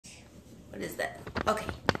What is that? Okay.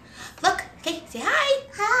 Look. Okay, say hi.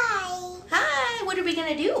 Hi. Hi. What are we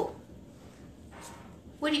going to do?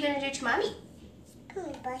 What are you going to do to Mommy?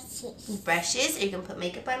 Brushes. Brushes? Are you going to put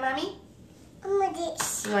makeup on Mommy?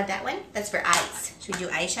 This. You want that one? That's for eyes. Should we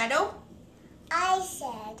do eyeshadow?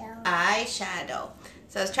 Eyeshadow. Eyeshadow.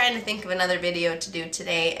 So I was trying to think of another video to do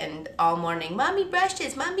today, and all morning, Mommy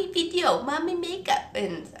brushes, Mommy video, Mommy makeup,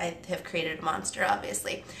 and I have created a monster,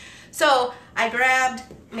 obviously. So I grabbed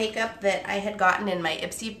makeup that I had gotten in my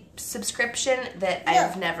Ipsy subscription that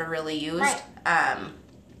I've never really used.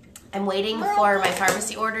 I'm waiting for my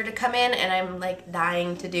pharmacy order to come in, and I'm like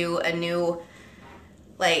dying to do a new,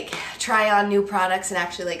 like, try on new products and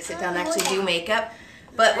actually like sit down and actually do makeup.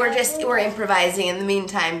 But we're improvising in the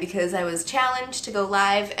meantime because I was challenged to go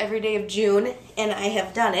live every day of June, and I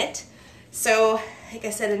have done it. So, like I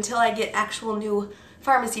said, until I get actual new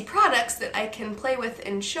pharmacy products that I can play with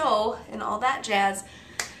and show and all that jazz,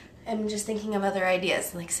 I'm just thinking of other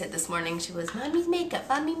ideas. Like I said, this morning she was, Mommy makeup,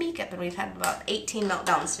 and we've had about 18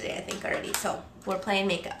 meltdowns today, I think, already. So, we're playing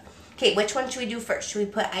makeup. Okay, which one should we do first? Should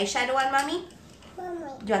we put eyeshadow on, Mommy?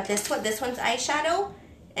 Mommy. Do you want this one? This one's eyeshadow,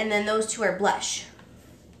 and then those two are blush.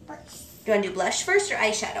 Brush. Do you want to do blush first or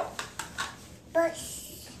eyeshadow?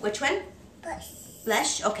 Brush. Which one? Brush.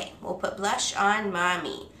 Blush? Okay, we'll put blush on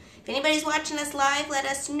Mommy. If anybody's watching us live, let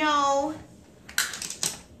us know.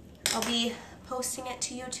 I'll be posting it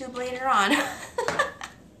to YouTube later on.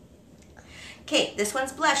 Okay, this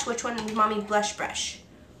one's blush. Which one is Mommy's blush brush?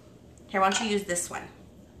 Here, why don't you use this one?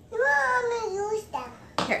 Mommy, use that.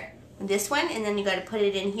 Here, this one, and then you got to put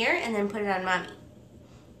it in here, and then put it on Mommy.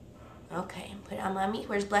 Okay, put it on Mommy.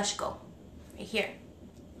 Where's blush go? Right here.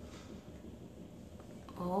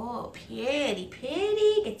 Oh, pretty,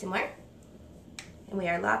 pretty. Get some more. And we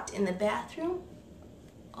are locked in the bathroom.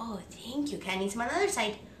 Oh, thank you. Okay, I need some on the other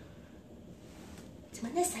side. Some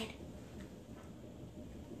on this side.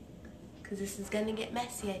 Because this is going to get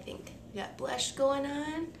messy, I think. We got blush going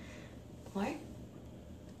on. More.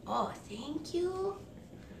 Oh, thank you.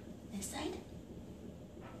 This side.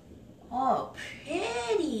 Oh,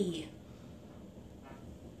 pretty.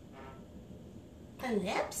 The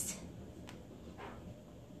lips.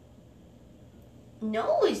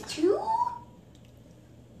 Nose, too.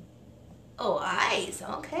 Oh, eyes.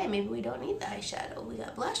 Okay, maybe we don't need the eyeshadow. We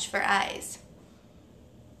got blush for eyes.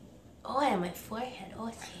 Oh, and my forehead.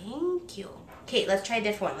 Oh, thank you. Okay, let's try a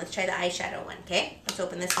different one. Let's try the eyeshadow one, okay? Let's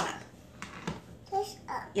open this one up. This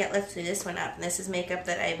up. Yeah, let's do this one up. And this is makeup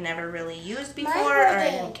that I've never really used before or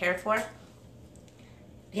I didn't care for.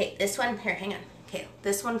 Okay, this one. Here, hang on. Okay,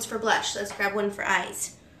 this one's for blush. Let's grab one for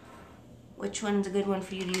eyes. Which one's a good one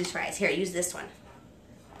for you to use for eyes? Here, use this one.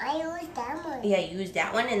 I use that one. Yeah, you use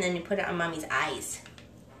that one, and then you put it on Mommy's eyes.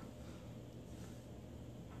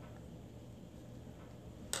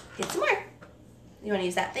 Get some more. You want to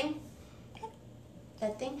use that thing?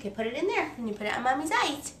 That thing? Okay, put it in there, and you put it on Mommy's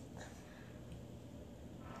eyes.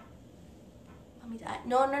 Mommy's eye?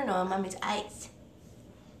 No, Mommy's eyes.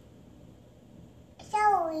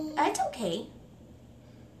 Sorry. It's okay.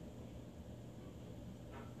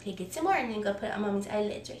 Okay, get some more, and then go put it on Mommy's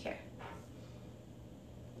eyelids right here.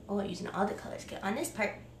 Oh, we're using all the colors. Get on this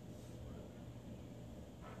part.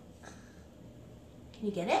 Can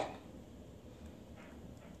you get it?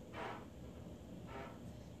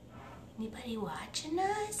 Anybody watching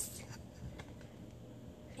us?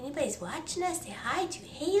 If anybody's watching us, say hi to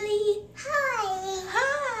Haley. Hi.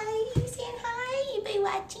 Hi. You saying hi? Anybody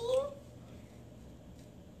watching?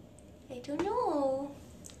 I don't know.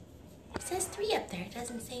 It says 3 up there. It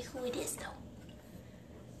doesn't say who it is, though.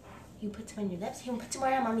 You put some on your lips. You want to put some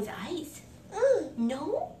more on Mommy's eyes?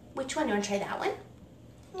 No? Which one? You want to try that one?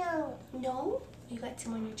 No. No? You got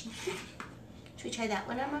some on your cheekies? Should we try that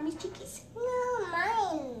one on Mommy's cheekies? No,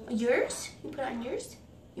 mine. Yours? You put it on yours?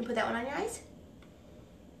 You put that one on your eyes?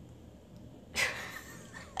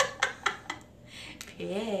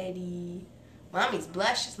 Pretty. Mommy's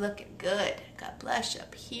blush is looking good. Got blush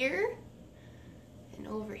up here. And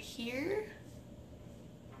over here.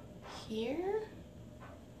 Here.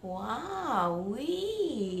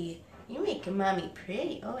 Wow-wee. You're making Mommy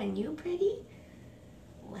pretty. Oh, and you pretty?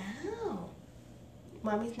 Wow.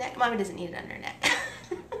 Mommy's neck? Mommy doesn't need it on her neck.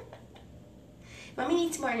 Mommy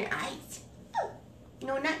needs more on your eyes.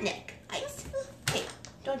 No, not neck. Eyes. Okay,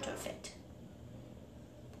 don't throw fit.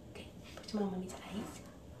 Okay, put some on Mommy's eyes.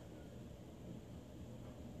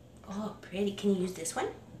 Oh, pretty. Can you use this one?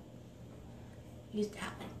 Use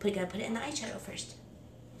that one. You gotta put it in the eyeshadow first.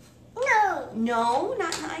 No. No,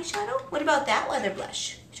 not in the eyeshadow? What about that leather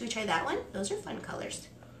blush? Should we try that one? Those are fun colors.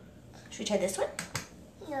 Should we try this one?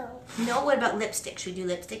 No. No? What about lipstick? Should we do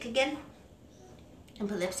lipstick again? And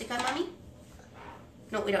put lipstick on Mommy?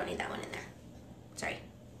 No, we don't need that one in there. Sorry.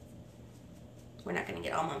 We're not going to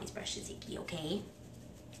get all Mommy's brushes icky, okay?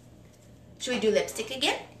 Should we do lipstick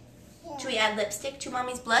again? Yeah. Should we add lipstick to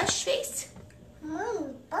Mommy's blush face?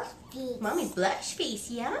 Mommy blush face. Mommy's blush face,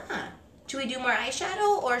 yeah. Should we do more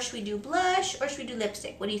eyeshadow, or should we do blush, or should we do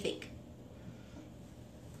lipstick? What do you think?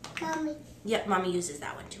 Mommy. Yep, Mommy uses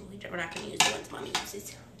that one too. We're not going to use the ones Mommy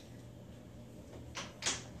uses.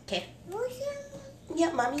 Okay.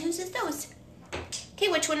 Yep, Mommy uses those. Okay,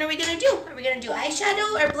 which one are we going to do? Are we going to do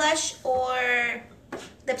eyeshadow or blush or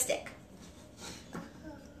lipstick?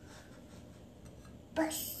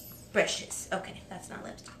 Brush. Brushes. Okay, that's not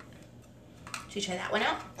lipstick. Should we try that one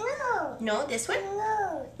out? No. No, this one?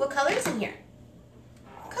 No. What color is in here?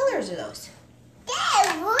 What colors are those?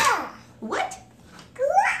 There. What?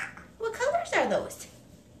 What colors are those?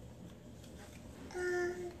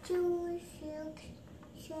 2, 6,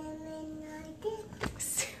 7, 9, 10.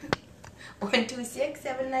 1, 2, 6,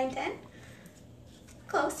 7, 9, 10.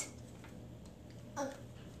 Close.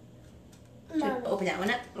 Should we open that one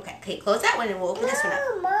up? Okay, close that one and we'll open this one up.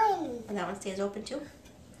 No, mine. And that one stays open too?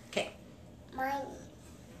 Okay. Mine.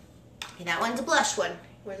 Okay, that one's a blush one.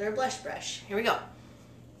 Where's our blush brush? Here we go.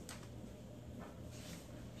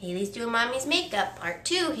 Haley's doing Mommy's makeup, part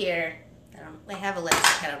 2 here. I have a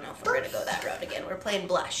lipstick. I don't know if we're going to go that route again. We're playing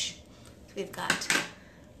blush. So we've got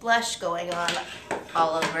blush going on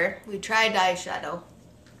all over. We tried eyeshadow.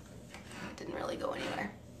 It didn't really go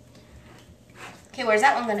anywhere. Okay, where's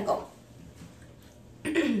that one going to go?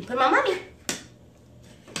 Put them on Mommy.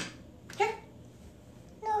 Here.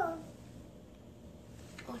 No.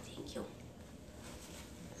 Oh, thank you.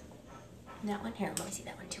 And that one? Here, let me see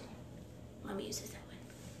that one too. Mommy uses that one.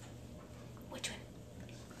 Which one?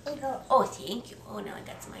 Eagle. Oh, thank you. Oh, now I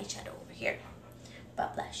got some eyeshadow over here.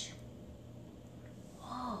 But blush.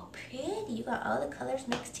 Oh, pretty. You got all the colors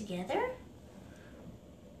mixed together?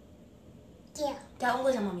 Yeah. That one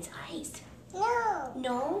goes on Mommy's eyes. No.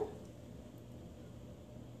 No?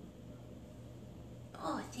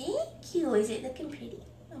 Oh, thank you. Is it looking pretty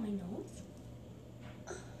on my nose?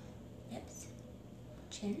 Lips.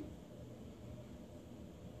 Chin.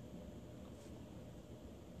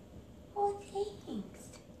 Oh, thanks.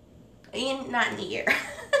 And not in the ear.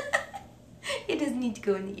 It doesn't need to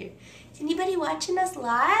go in the ear. Is anybody watching us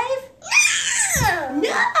live? No.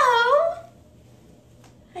 No!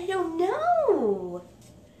 I don't know.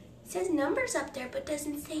 It says numbers up there, but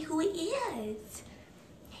doesn't say who it is.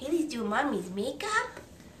 Haley's doing Mommy's makeup.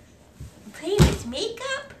 Playing with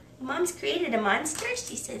makeup. Mom's created a monster.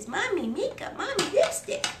 She says, Mommy makeup, Mommy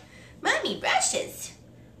lipstick, Mommy brushes.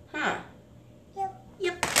 Huh. Yep.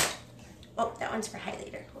 Yep. Oh, that one's for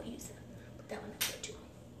highlighter. We'll use that. Put that one up there too.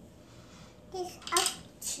 This up.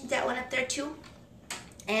 That one up there too.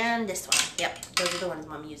 And this one. Yep. Those are the ones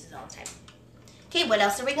Mom uses all the time. Okay, what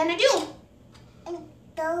else are we going to do? And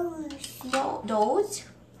those. No, those?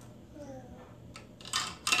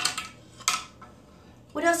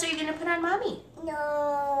 What else are you going to put on Mommy?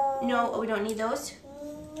 No. No, we don't need those?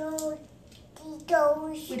 No.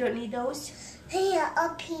 Those. We don't need those? Here,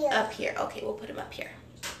 up here. Up here. Okay, we'll put them up here.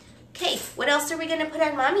 Okay, what else are we going to put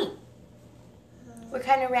on Mommy? We're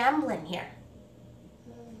kind of rambling here.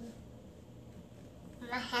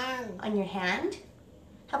 My hand. On your hand?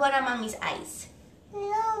 How about on Mommy's eyes?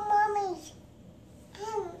 No, Mommy's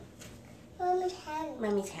hand. Mommy's hand.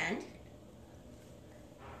 Mommy's hand?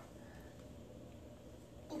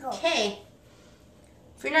 Go. Okay.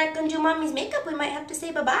 If we're not going to do Mommy's makeup, we might have to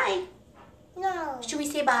say bye-bye. No. Should we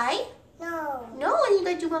say bye? No. No, you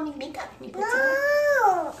got to do Mommy's makeup. You put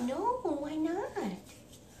No. some... No, why not?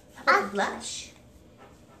 How about the blush?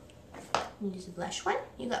 You use the blush one?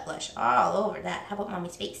 You got blush all over that. How about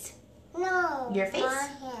Mommy's face? No. Your face? My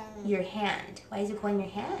hand. Your hand. Why is it going your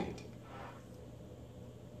hand?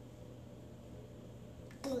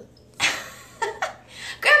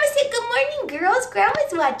 Grandma said good morning, girls.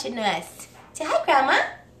 Grandma's watching us. Say hi, Grandma.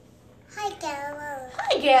 Hi, Grandma.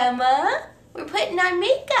 Hi, Grandma. We're putting on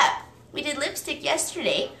makeup. We did lipstick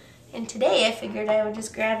yesterday, and today I figured I would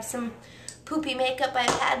just grab some poopy makeup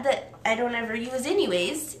I've had that I don't ever use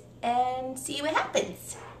anyways and see what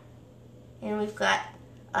happens. And we've got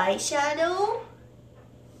eyeshadow.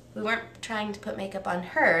 We weren't trying to put makeup on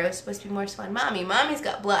her. It was supposed to be more so on Mommy. Mommy's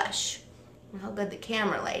got blush. And how good the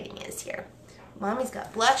camera lighting is here. Mommy's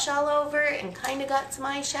got blush all over and kind of got some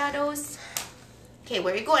eyeshadows. Okay,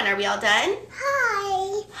 where are you going? Are we all done?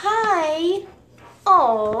 Hi. Hi.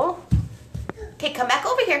 Oh. Okay, come back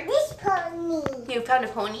over here. This pony. You found a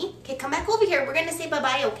pony? Okay, come back over here. We're going to say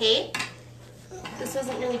bye-bye, okay? This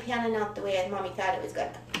wasn't really panning out the way Mommy thought it was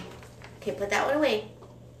going to. Okay, put that one away.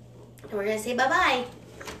 And we're gonna say bye-bye.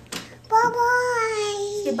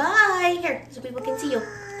 Bye-bye. Say bye. Here, so people can see you.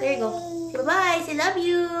 There you go. Say bye-bye. Say love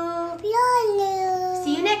you. Love you.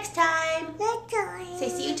 See you next time. Next time. Say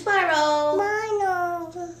see you tomorrow.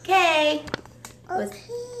 Tomorrow. Okay. Okay.